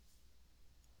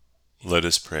Let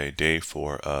us pray Day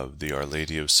 4 of the Our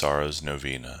Lady of Sorrows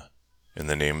Novena. In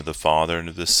the name of the Father, and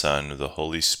of the Son, and of the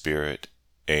Holy Spirit.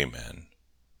 Amen.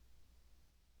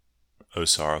 O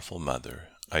sorrowful Mother,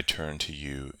 I turn to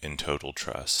you in total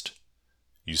trust.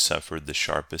 You suffered the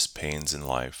sharpest pains in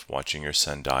life watching your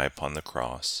Son die upon the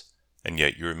cross, and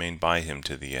yet you remained by him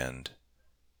to the end.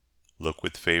 Look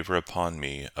with favor upon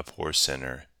me, a poor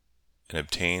sinner, and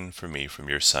obtain for me from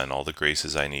your Son all the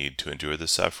graces I need to endure the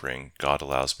suffering God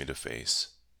allows me to face.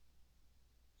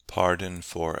 Pardon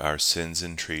for our sins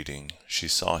entreating, she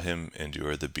saw him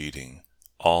endure the beating,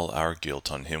 all our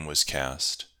guilt on him was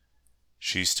cast.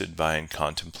 She stood by in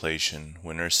contemplation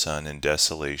when her Son in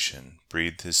desolation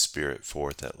breathed his spirit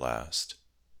forth at last.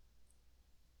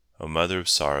 O Mother of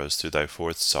Sorrows, through thy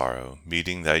fourth sorrow,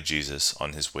 meeting thy Jesus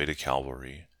on his way to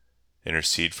Calvary,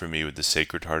 intercede for me with the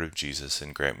Sacred Heart of Jesus,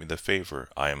 and grant me the favor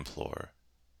I implore.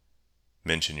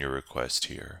 Mention your request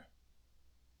here.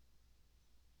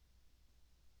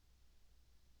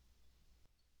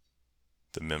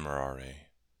 The Memorare.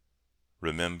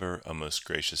 Remember, O most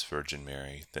gracious Virgin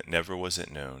Mary, that never was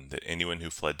it known that anyone who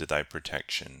fled to thy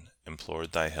protection,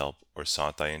 implored thy help, or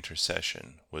sought thy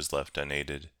intercession, was left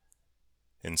unaided.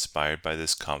 Inspired by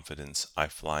this confidence, I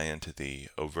fly unto thee,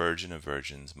 O Virgin of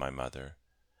Virgins, my Mother.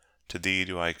 To thee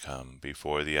do I come,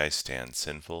 before thee I stand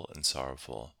sinful and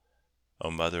sorrowful.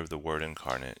 O Mother of the Word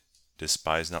incarnate,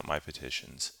 despise not my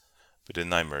petitions, but in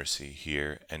thy mercy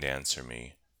hear and answer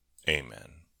me.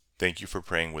 Amen. Thank you for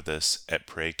praying with us at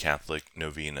Pray Catholic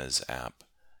Novenas app.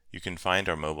 You can find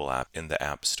our mobile app in the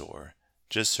App Store.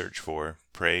 Just search for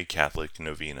Pray Catholic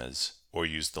Novenas or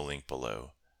use the link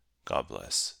below. God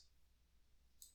bless.